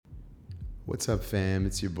What's up, fam?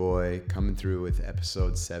 It's your boy coming through with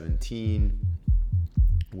episode 17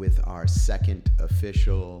 with our second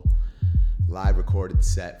official live recorded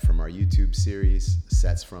set from our YouTube series,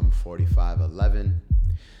 Sets from 4511.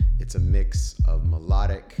 It's a mix of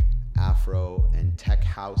melodic, Afro, and tech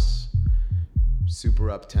house, super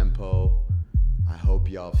up-tempo. I hope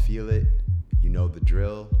y'all feel it. You know the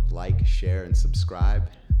drill. Like, share, and subscribe.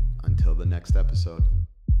 Until the next episode.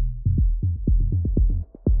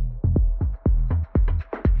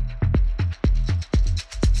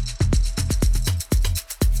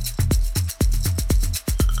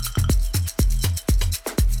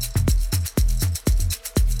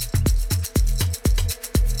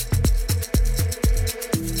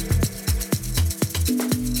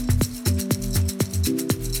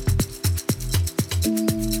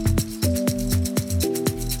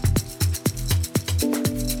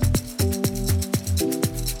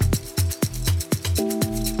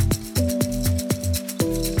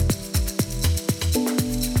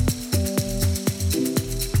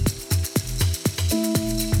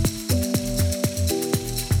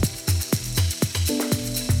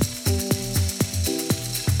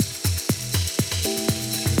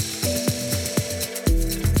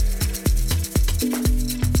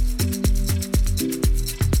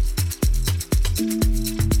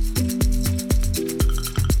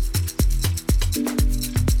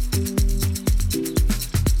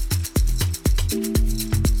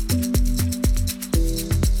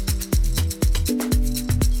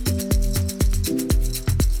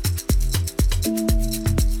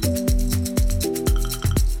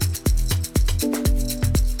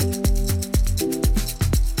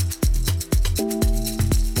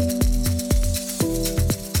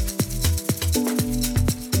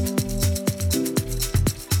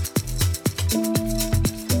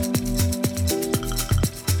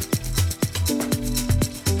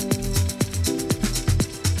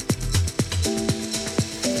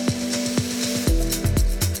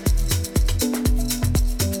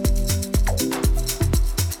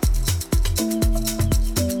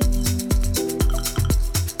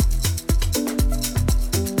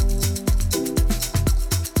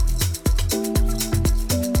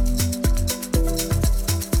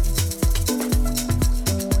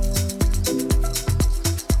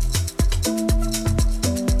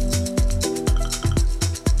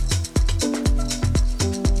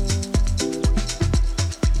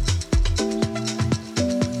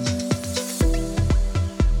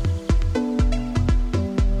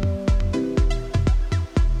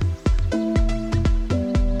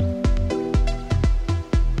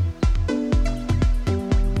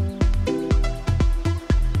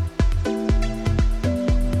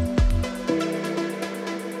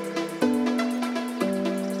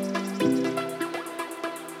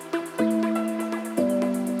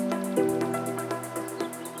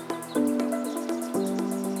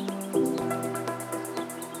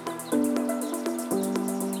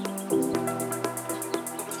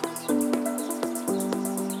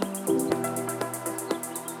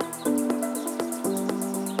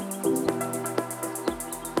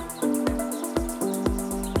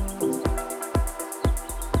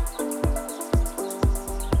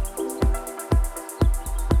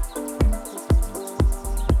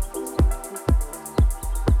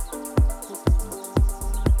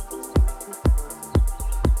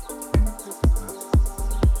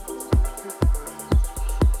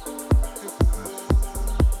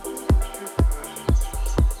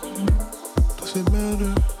 Does it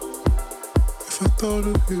matter if I thought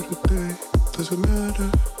of you today? Does it matter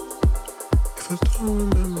if I don't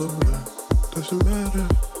remember when? Does it matter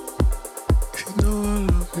if you know I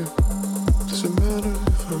love you? Does it matter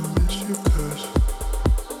if I miss you? Cause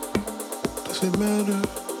does it matter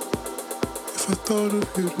if I thought of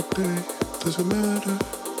you today? Does it matter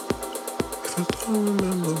if I don't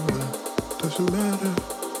remember when? Does it matter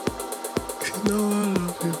if you know I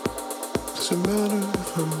love you? Does it matter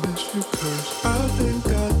if I miss you? Cause I think I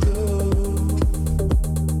do.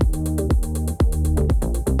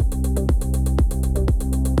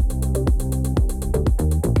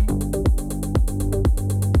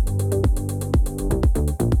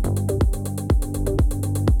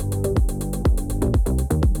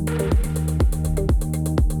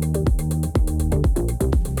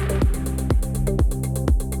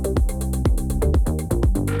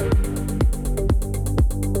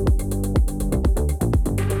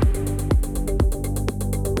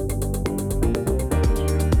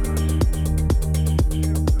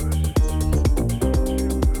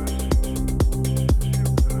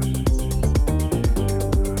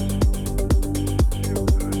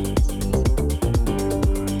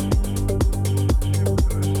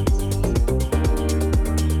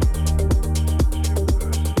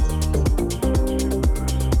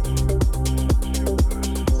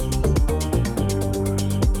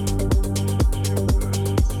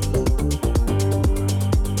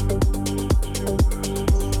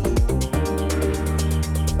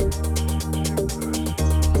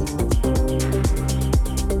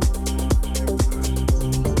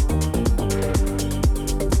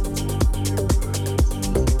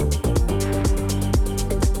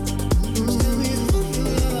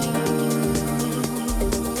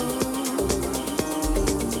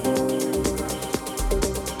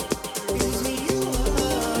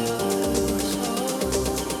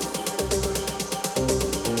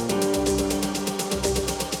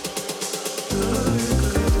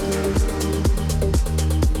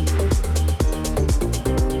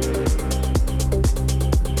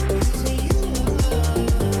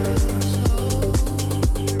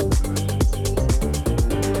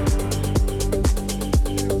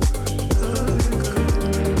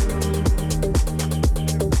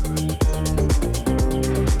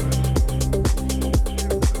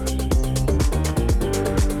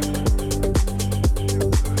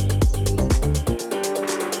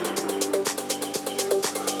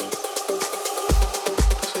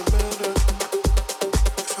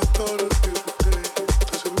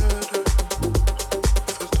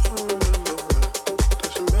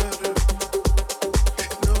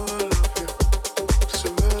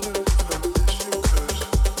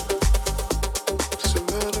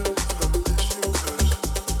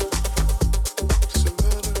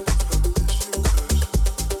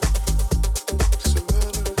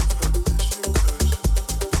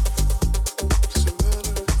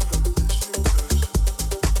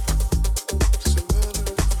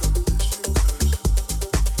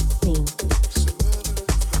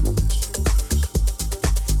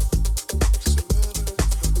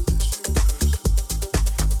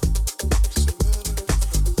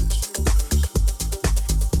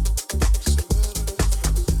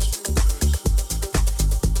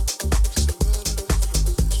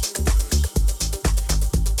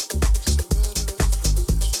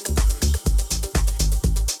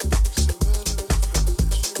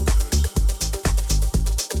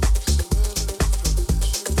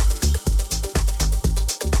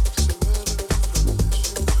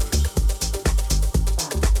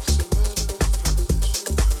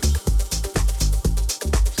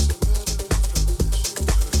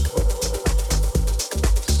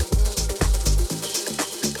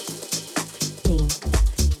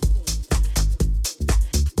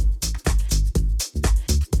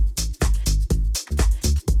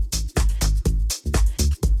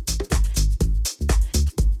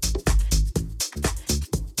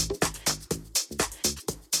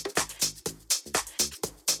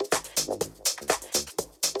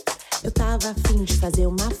 Eu tava afim de fazer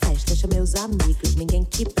uma festa, chamei os amigos, ninguém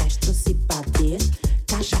que presta. Trouxe padê,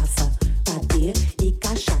 cachaça, padê e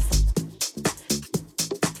cachaça.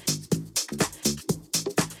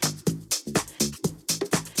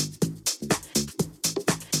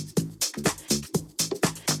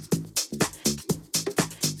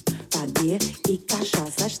 Padê e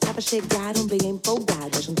cachaça. As trapas chegaram bem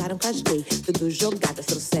empolgadas, juntaram com as gays, tudo jogadas.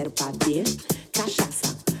 Trouxeram padê,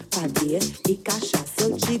 cachaça, padê e cachaça.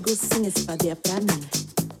 Eu digo sim, esse padê é pra mim.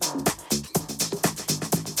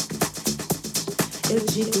 Eu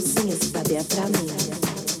digo sim, esse padê é pra mim.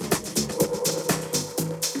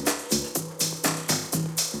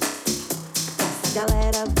 Essa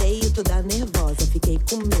galera veio toda nervosa, fiquei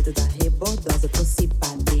com medo da rebordosa. Trouxe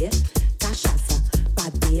padê, cachaça,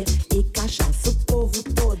 padê e cachaça. O povo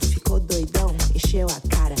todo ficou doidão, encheu a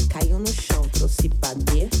cara, caiu no chão. Trouxe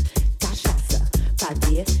padê, cachaça,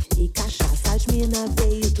 padê e cachaça. As mina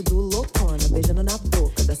veio tudo loucona, beijando na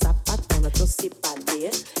boca da sapatona. Trouxe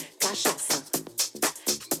padê, cachaça.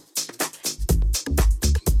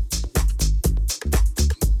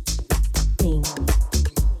 Sim.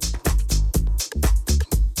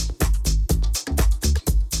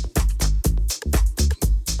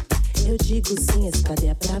 Eu digo sim, esse padê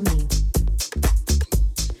é pra mim.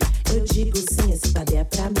 Eu digo sim, esse padê é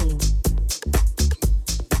pra mim.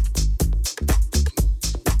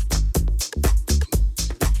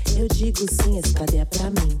 Eu digo sim, esse padê é pra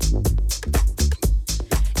mim.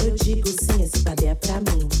 Eu digo sim, esse padê é pra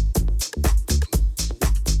mim.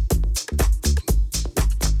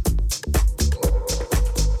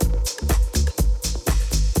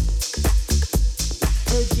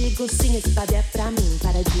 Eu digo sim, esse padê é pra mim.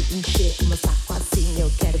 Para de encher o meu saco assim.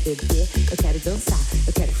 Eu quero beber, eu quero dançar,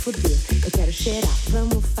 eu quero fuder, eu quero cheirar.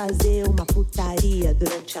 Vamos fazer uma putaria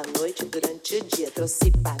durante a noite, durante o dia.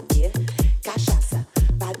 Trouxe padê, cachaça,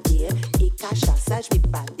 padê e cachaças. Me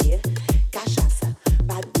padê, cachaça,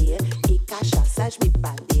 padê e cachaças. Me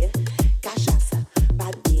padê, cachaça,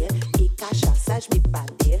 padê e cachaças. Me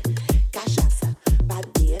padê, cachaça,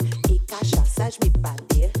 padê e cachaças. Me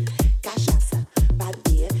padê, cachaça,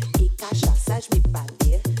 padê e cachaças. Me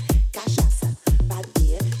padê, cachaça,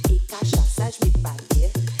 padê e cachaças. Me padê,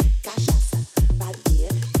 cachaça, padê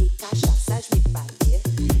e cachaças. Me padê,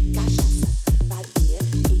 cachaça, padê e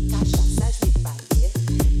cachaças. Me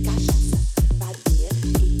padê, cachaça, padê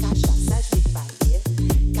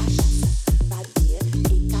e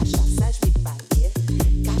cachaças. Me padê,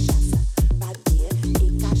 cachaça, padê e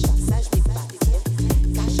cachaças. Me padê, cachaça, padê e cachaças. Me padê,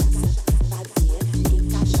 cachaça, padê e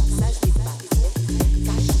cachaças. Me padê,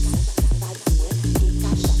 cachaça, padê e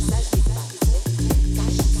cachaças. Me padê,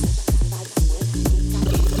 cachaça, padê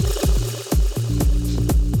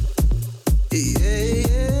e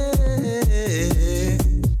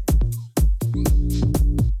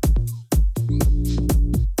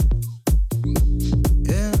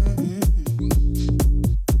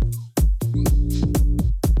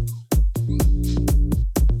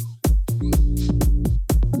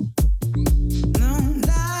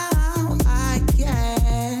Now I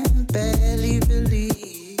can barely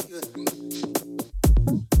believe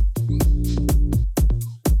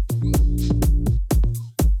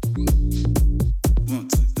one,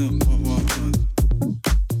 two, one.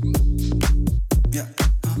 Yeah, I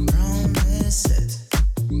promise it.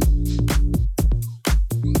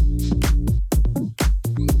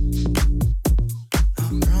 I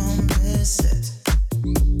promise it.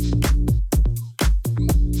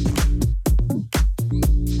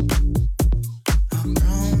 I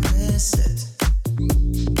promise it.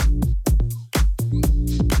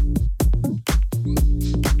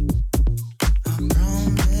 I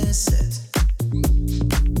promise it.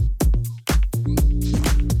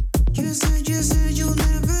 You said you'll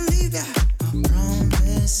never leave, yeah. I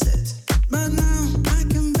promise it. But now I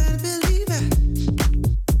can better believe it.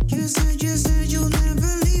 You said you'll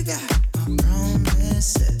never leave, yeah. I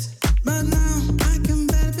promise it. But now I can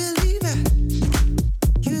better believe it.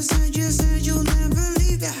 You said you'll never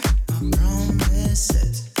leave, yeah. I promise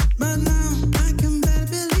it. But now I can better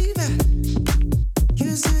believe it.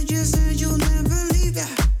 You said you'll never leave, yeah.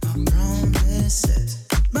 I promise it.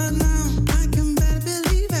 But now I can better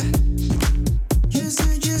believe it. You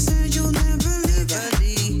said you'll never leave, yeah. I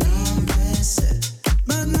promise it.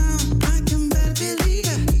 But now I can better believe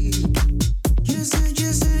it. You said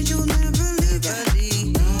you'll never leave, yeah. I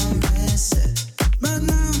promise it. But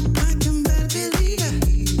now I can better believe it.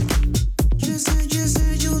 You said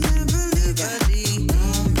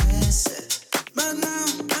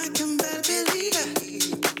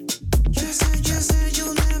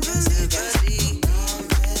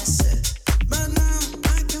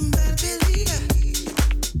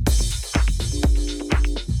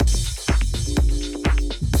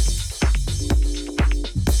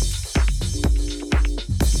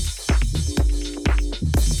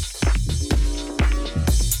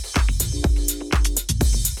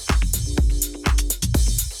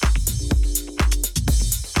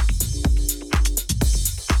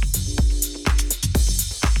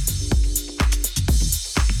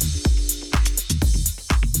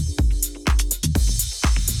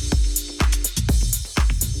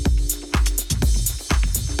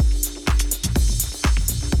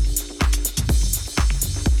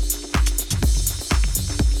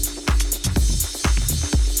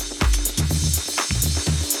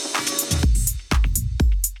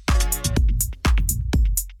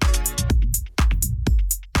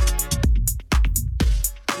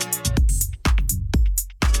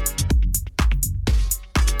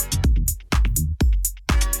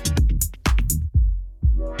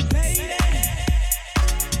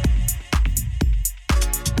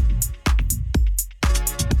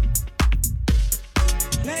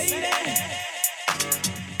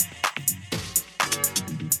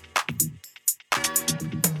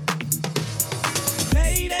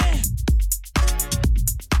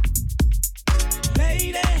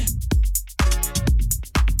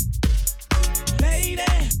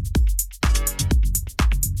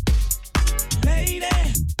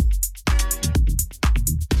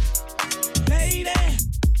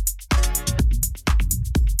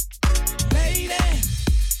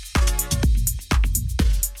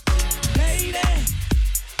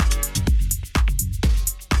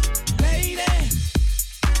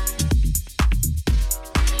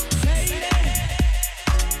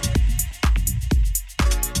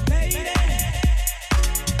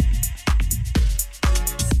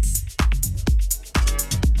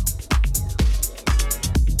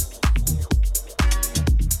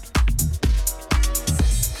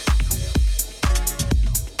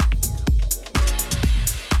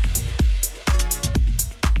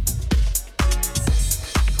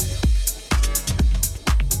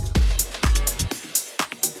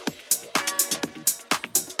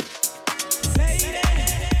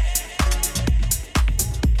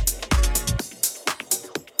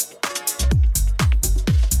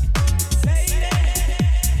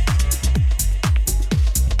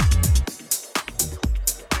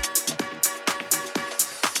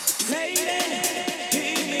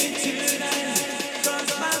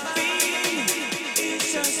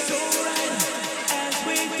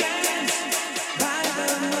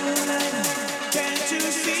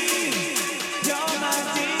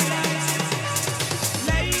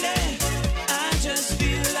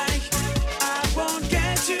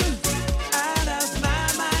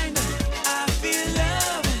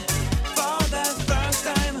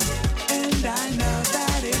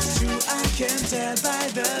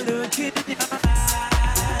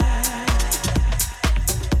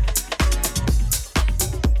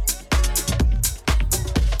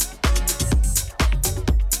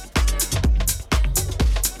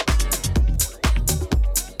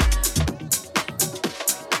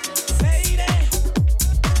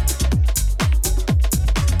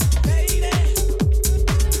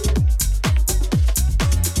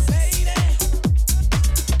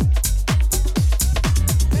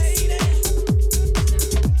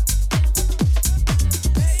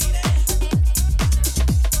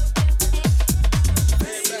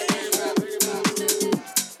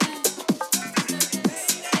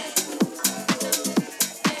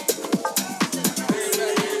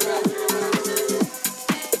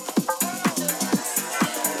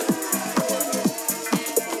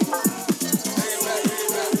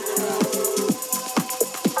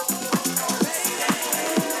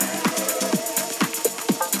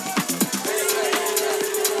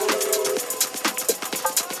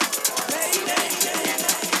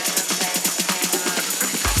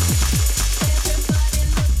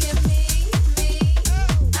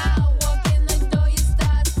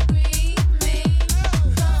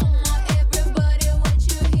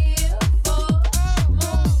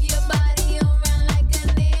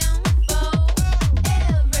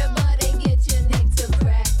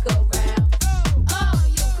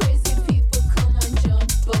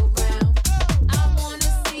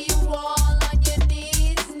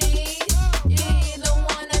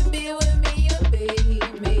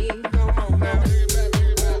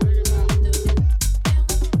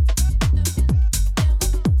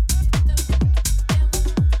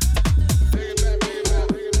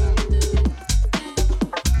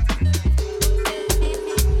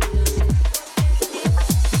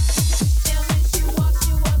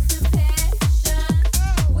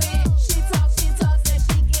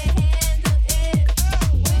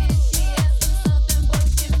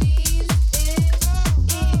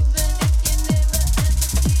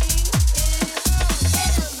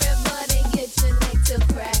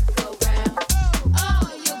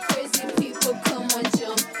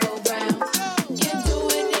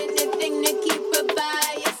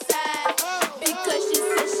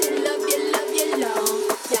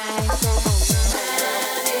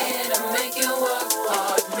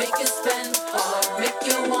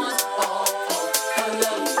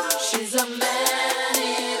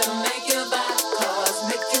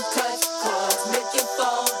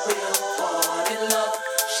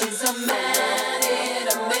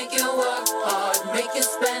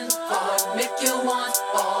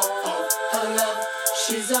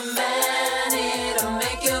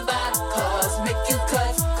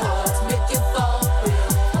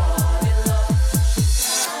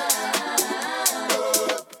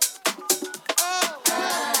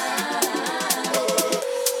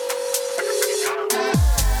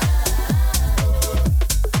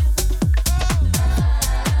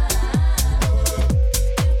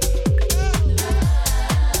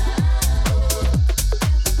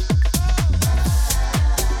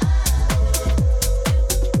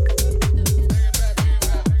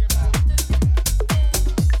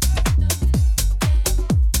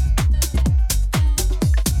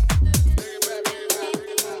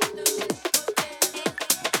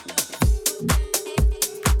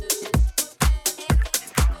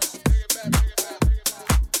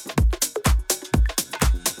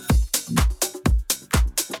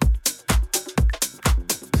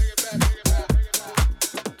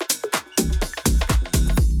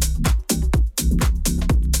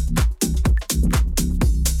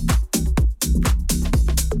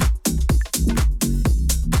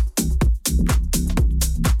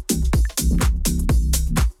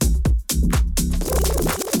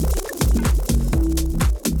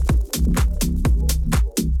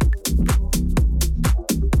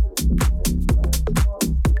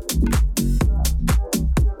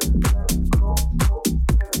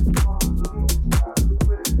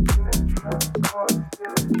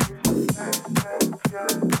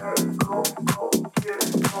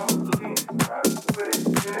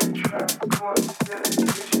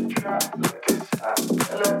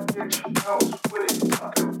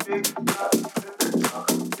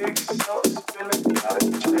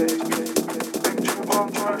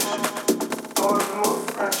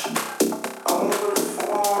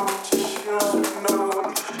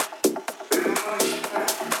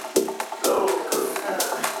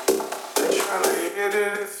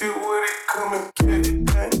come and get it,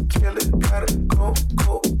 bang, kill it, gotta go,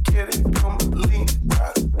 go, get it, come lean,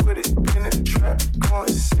 rock with it, in the trap, go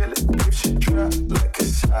and seal it, if she drop like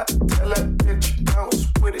it's hot, tell that bitch bounce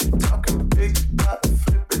with it, talking big pop,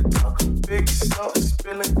 flip it, talking big sauce,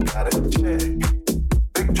 spilling, gotta check,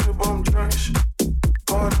 big drip on drench,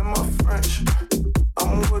 pardon my French,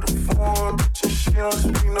 I'm with a foreign bitch and she don't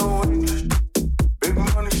speak no English, big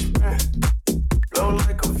money spent, blow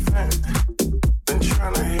like a fan, been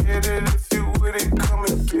tryna hit it, if you with it, come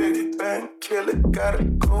and get it, bang, kill it, gotta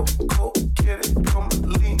go, go, get it, come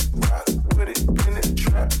lean, rock with it, in the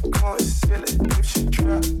trap, go and seal it, if she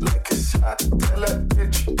drop like it's hot, tell that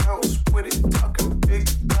bitch bounce with it, talking big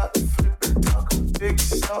pop, flip it, talking big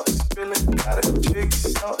sauce, spilling, got a big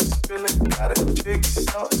sauce, spilling, got a big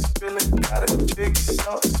sauce, spilling, got a big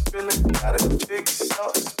sauce, spilling, got a big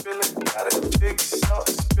sauce, spilling, got a big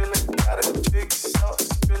sauce, spilling, got a big sauce,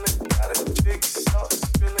 spilling, got a big sauce,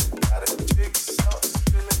 spilling, got a big sauce,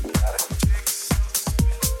 spilling, got a big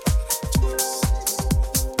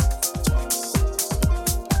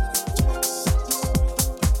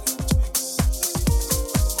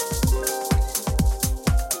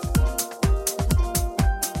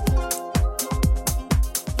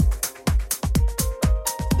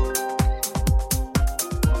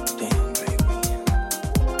Damn, baby.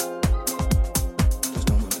 Just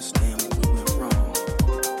don't understand what we went wrong.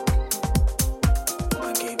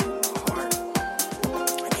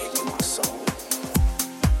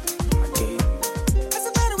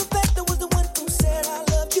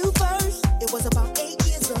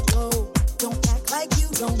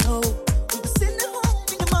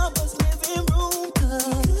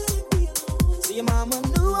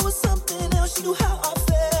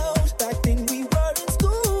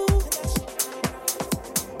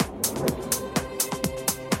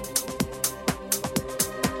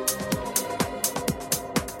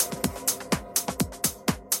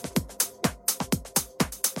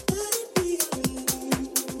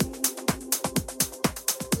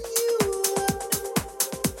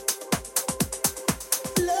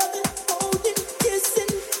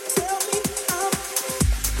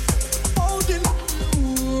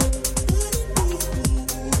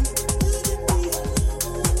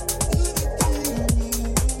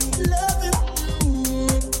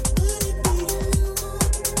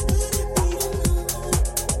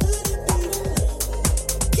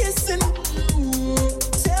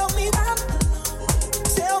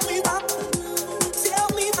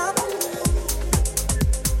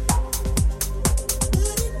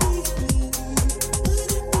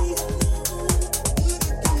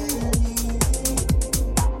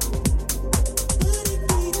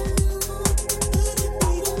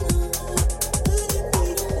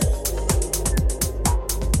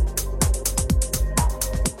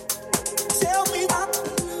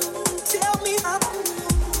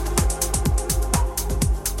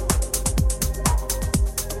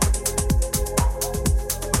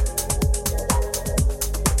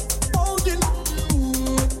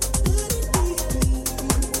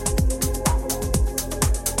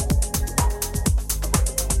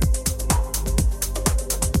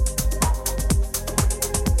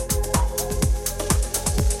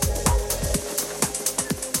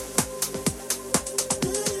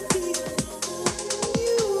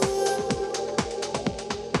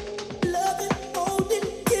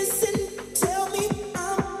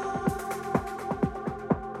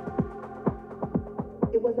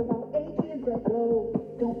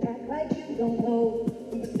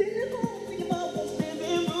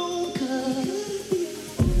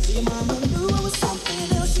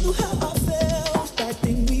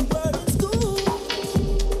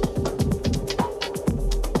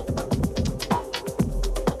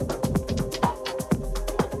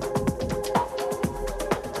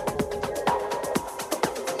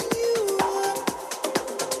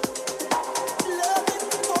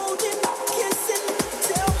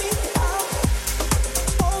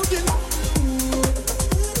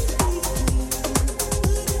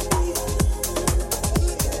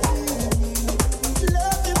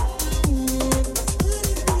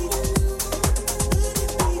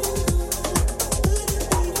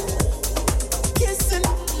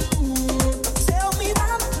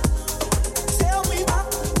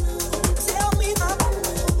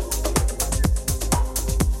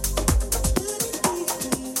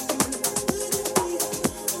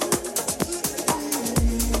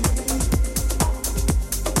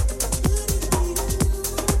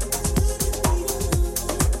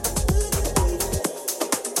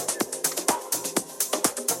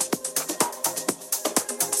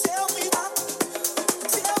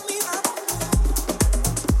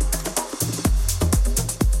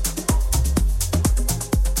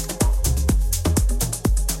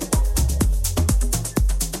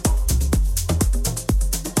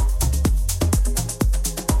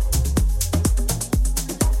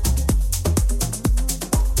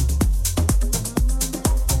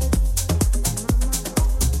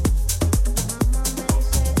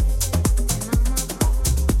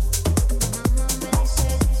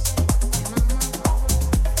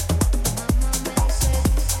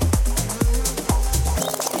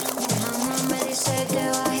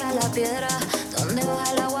 piedra, donde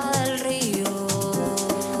baja el agua del río.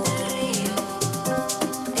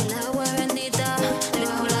 El agua es bendita,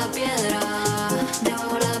 debajo la piedra,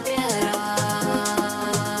 debajo la piedra,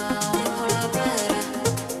 debajo la piedra,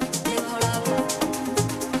 debajo la piedra,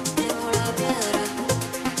 debajo la piedra,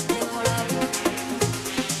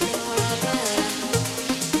 debajo la piedra.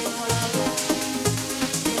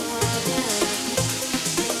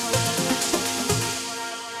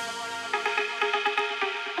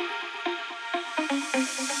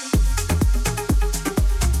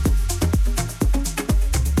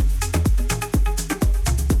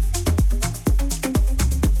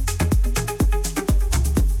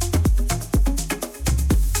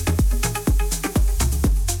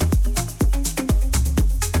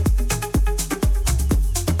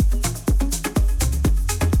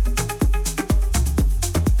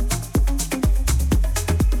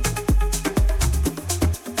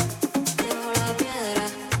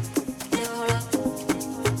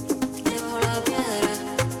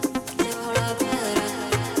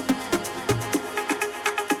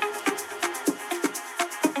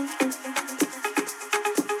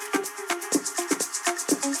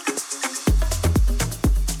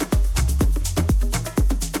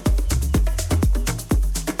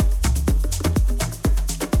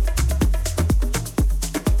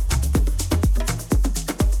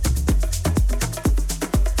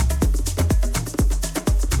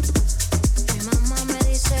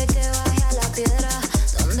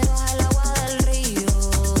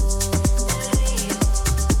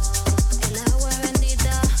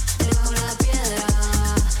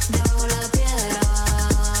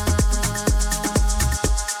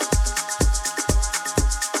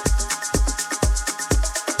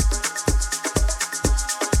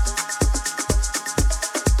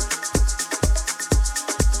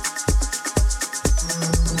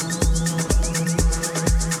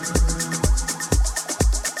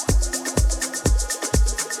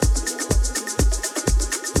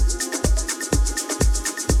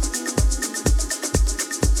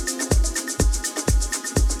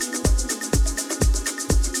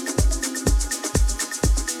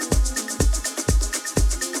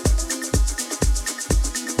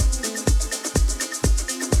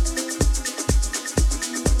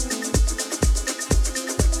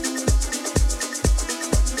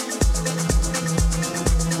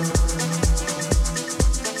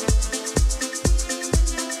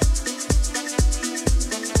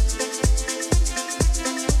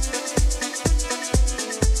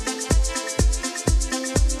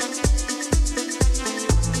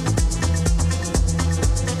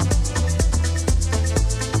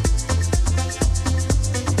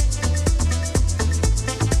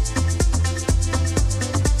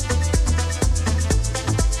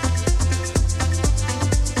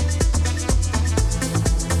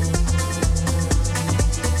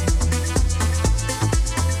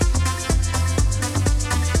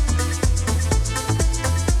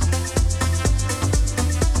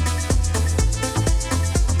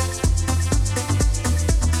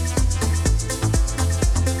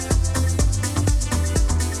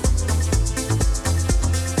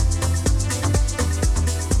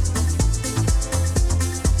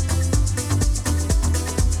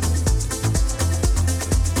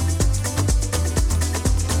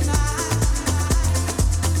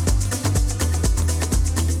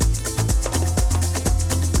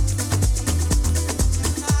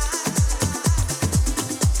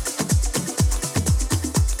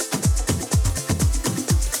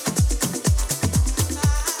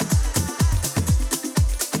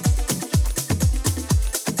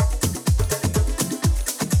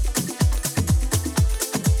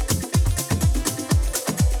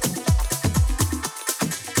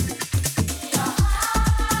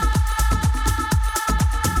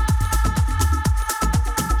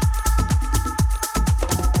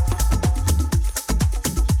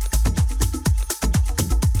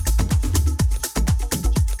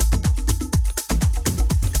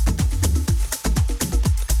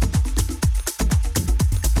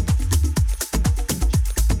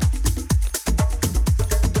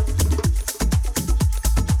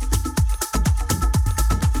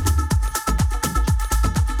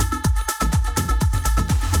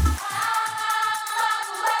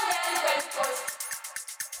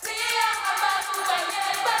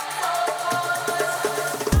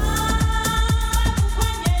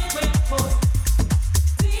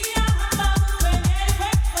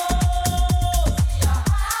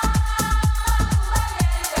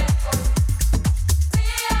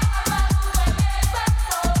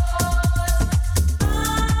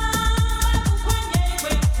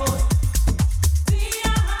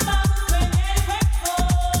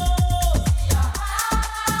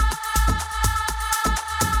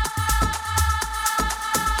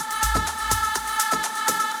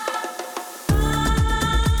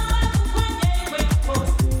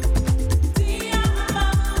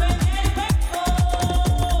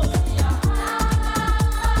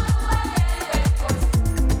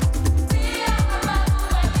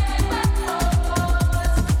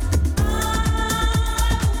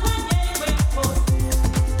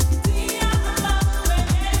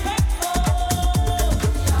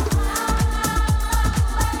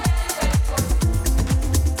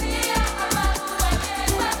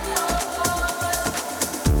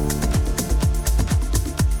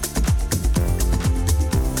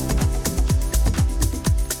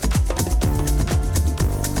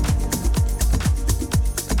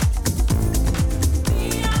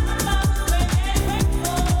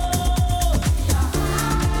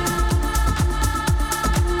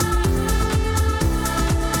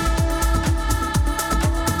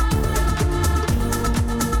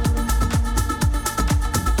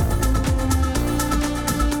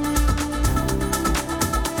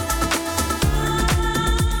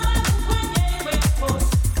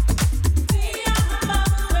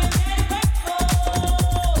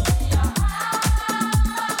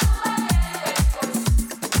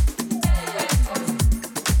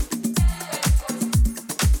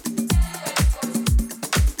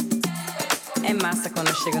 É massa quando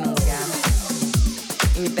eu chego num lugar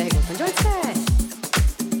e me perguntam, de onde você é?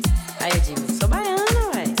 Aí eu digo, sou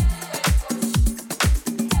baiana, véi.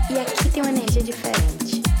 E aqui tem uma energia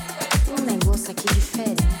diferente. Tem um negócio aqui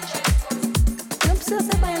diferente. Não precisa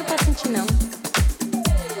ser baiano pra sentir, não.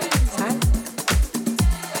 Sabe?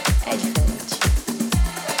 É diferente.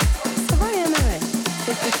 Sou baiana, véi.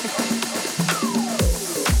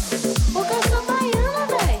 Porque eu sou baiana,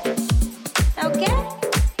 véi. É o quê?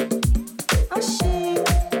 Oxi.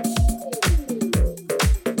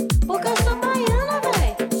 Porque eu sou baiana,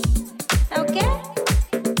 véi. É o quê?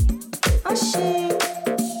 Oxi.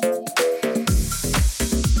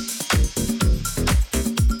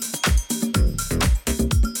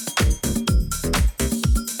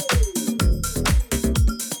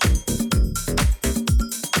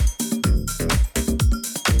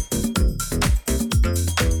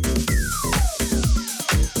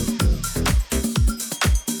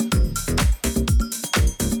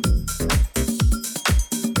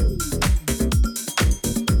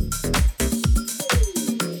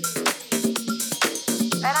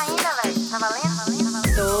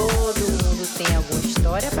 Todo mundo tem alguma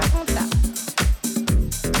história pra contar.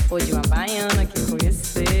 Ou de uma baiana que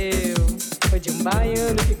conheceu, ou de um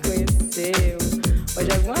baiano que conheceu, ou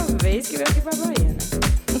de alguma vez que veio aqui pra Baiana.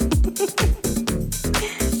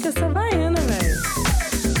 Eu sou baiana, velho.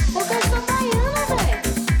 Porque eu sou baiana, véi.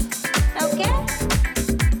 É o quê?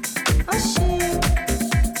 Oxi.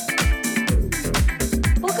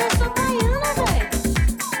 Porque eu sou baiana, véi.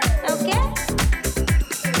 É o quê?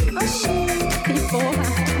 Oxi. Que porra!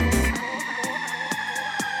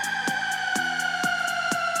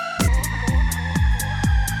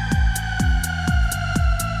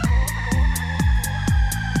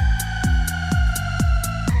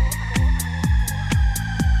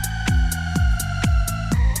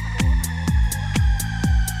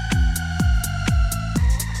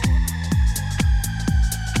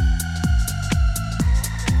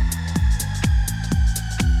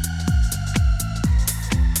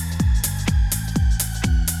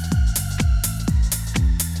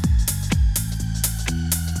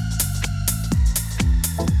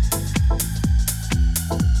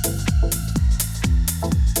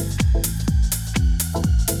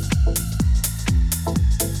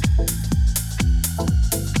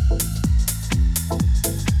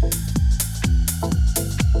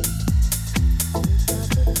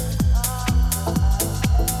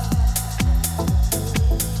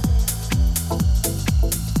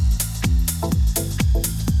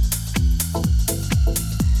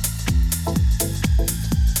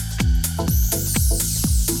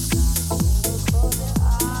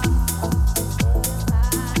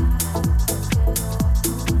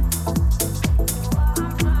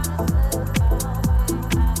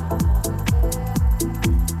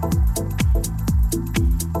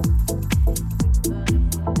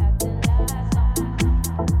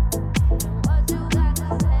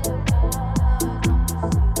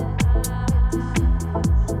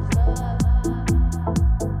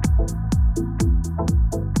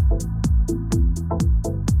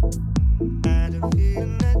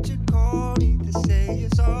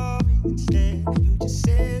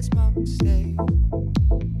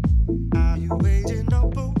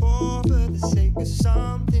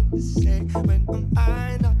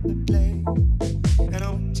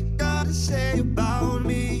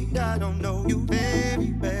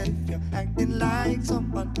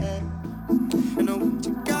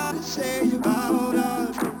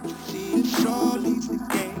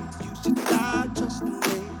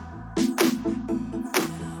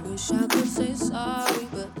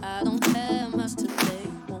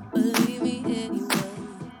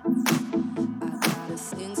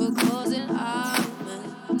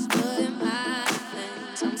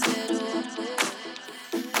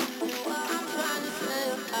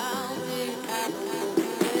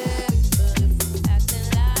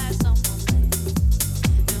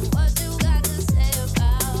 What you got to say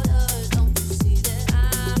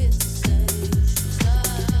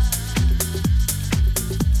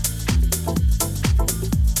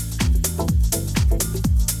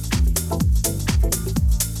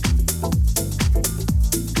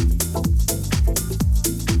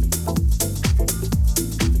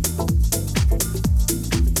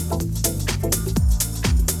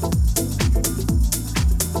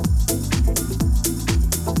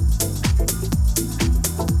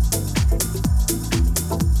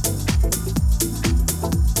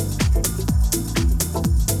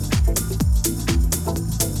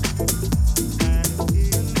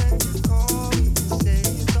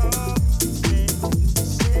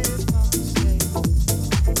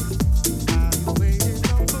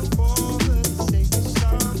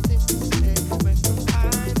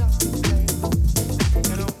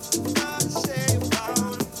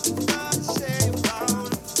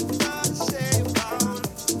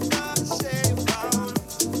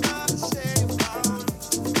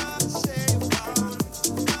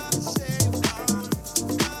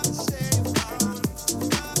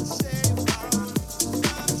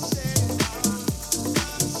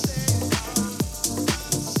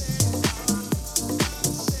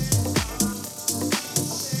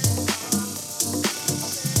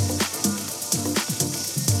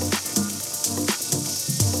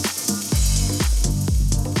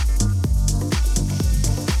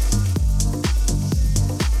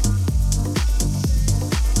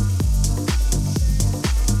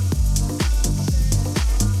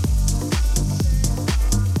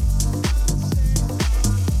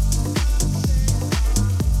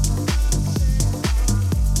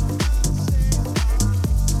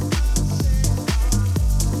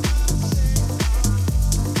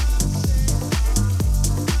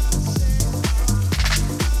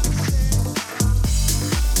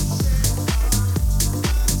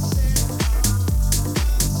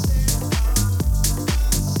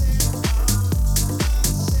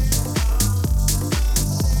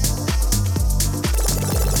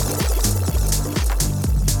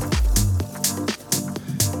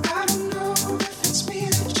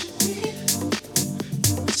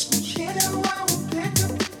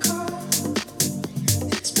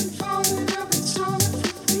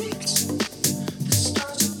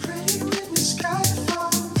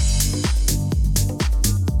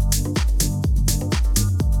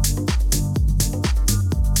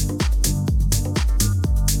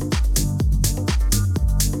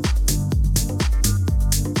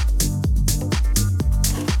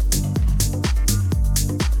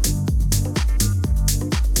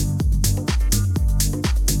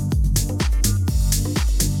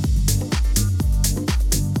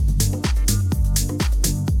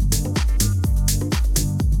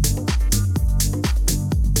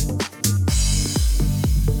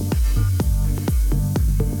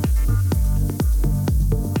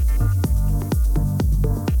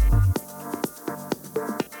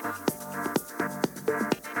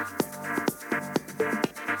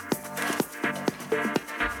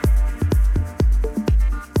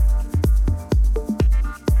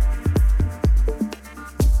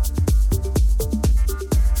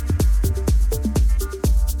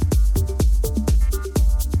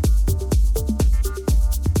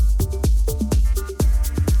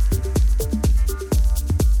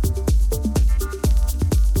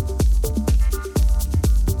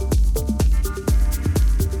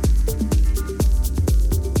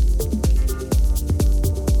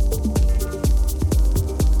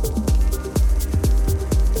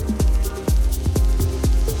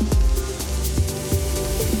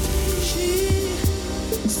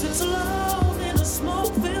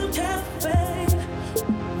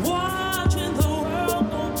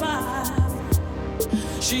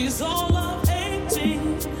She's all of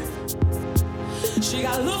 18. She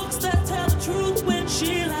got looks that tell the truth when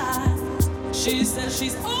she lies. She says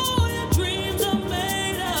she's all your dreams are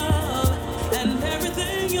made of, and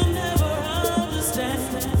everything you'll never understand.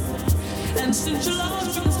 And since you're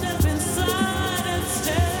lost, you can step inside and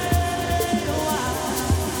stay a while.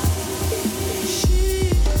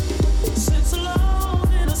 She sits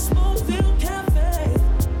alone in a smoke-filled cafe,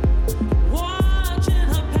 watching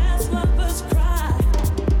her past lovers cry.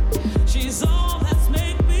 She's all that's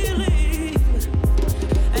make-believe,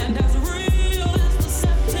 and as real as the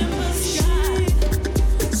September sky.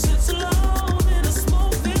 Sits alone in a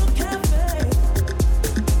smoke-filled cafe,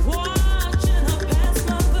 watching her past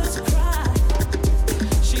lovers cry.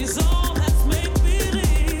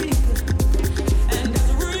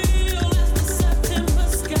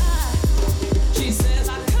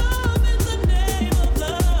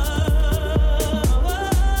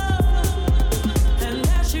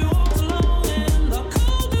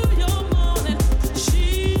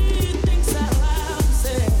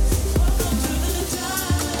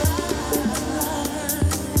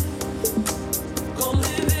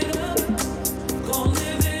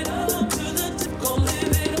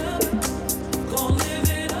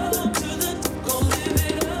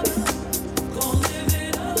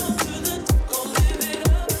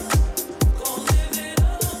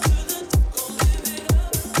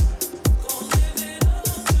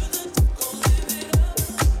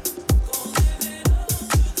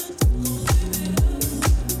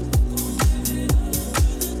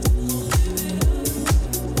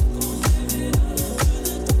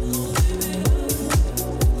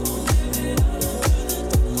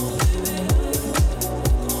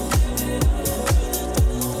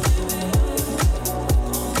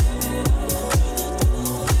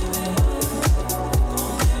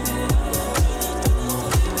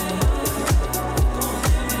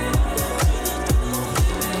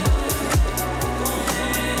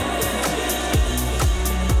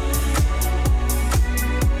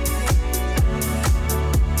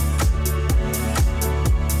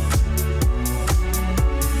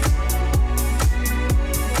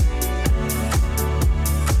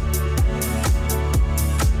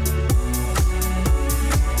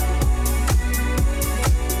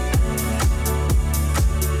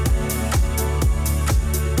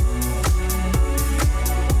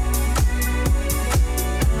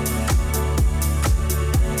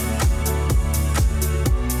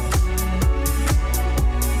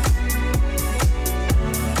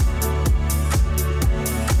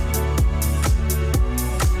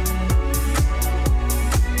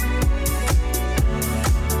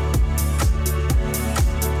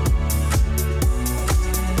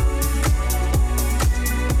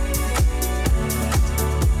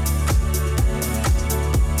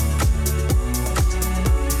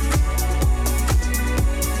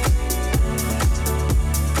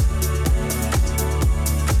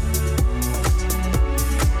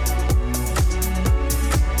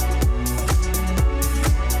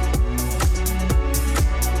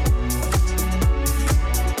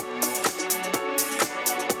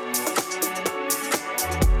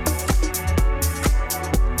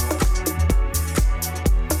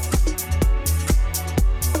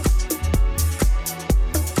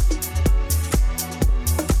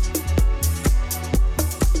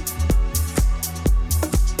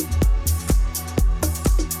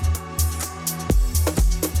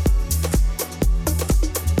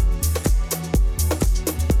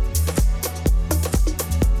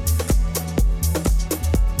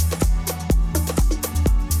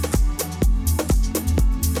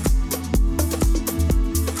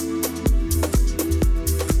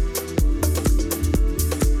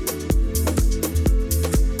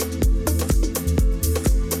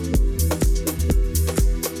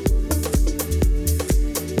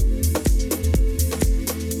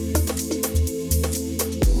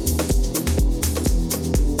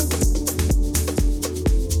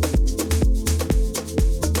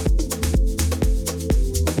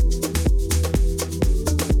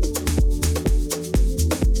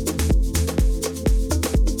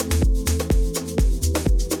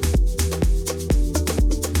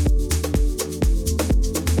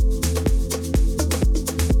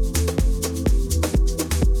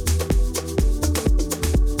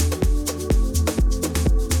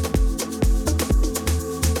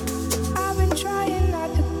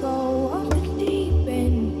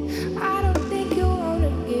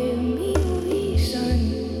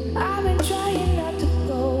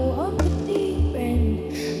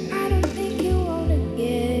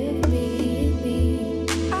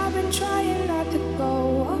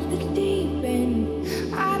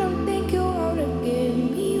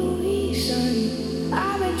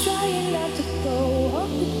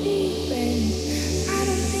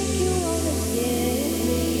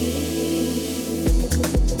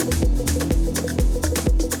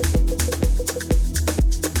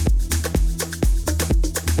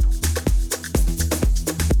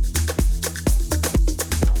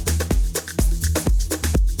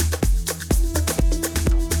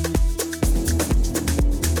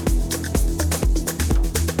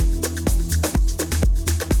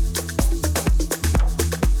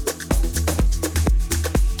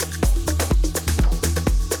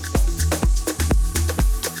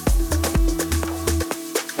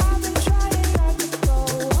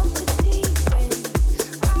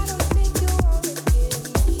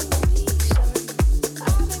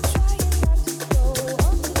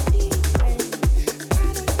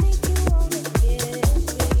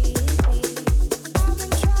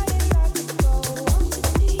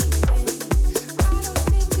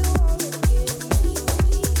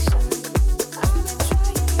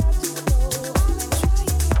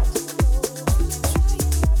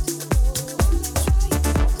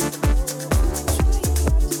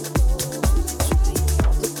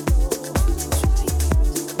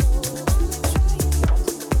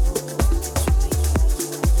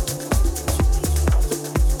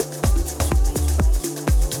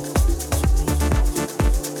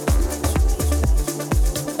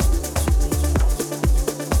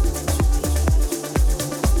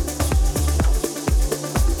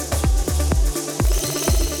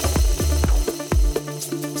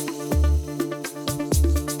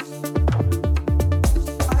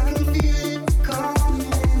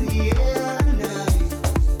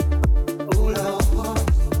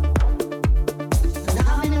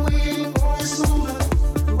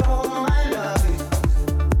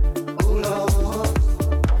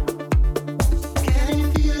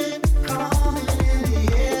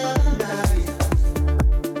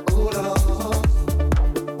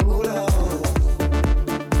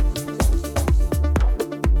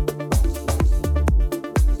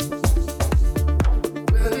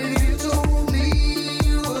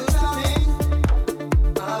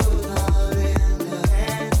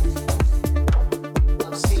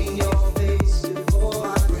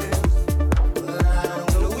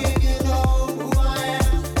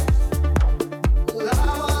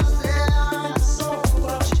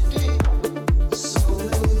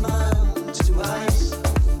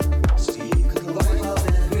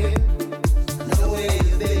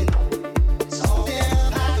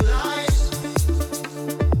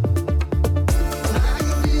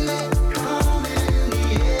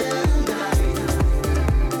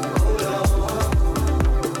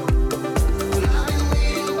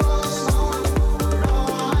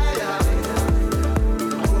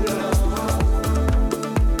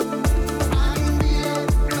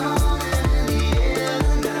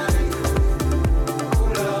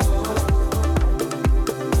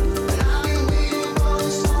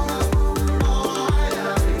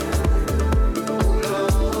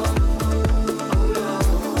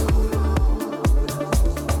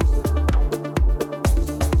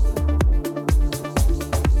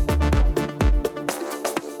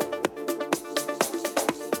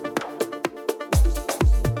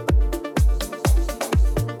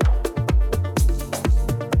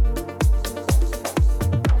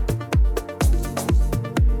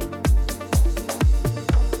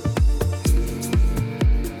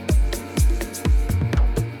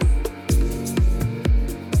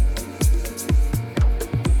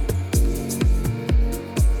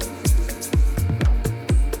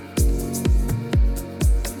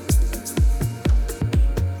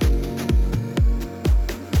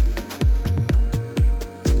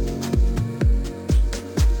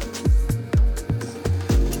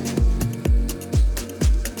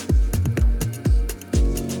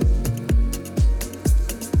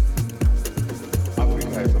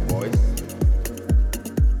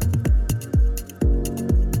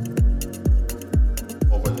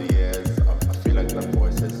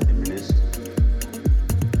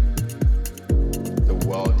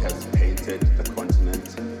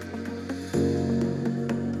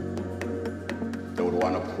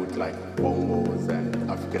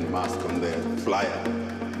 flyer.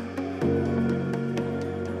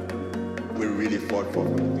 We really fought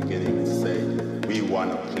from the beginning to say we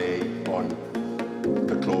want to play on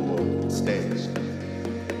the global stage.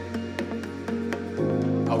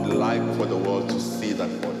 I would like for the world to see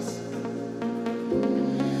that voice.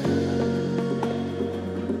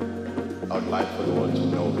 I would like for the world to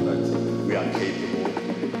know that we are capable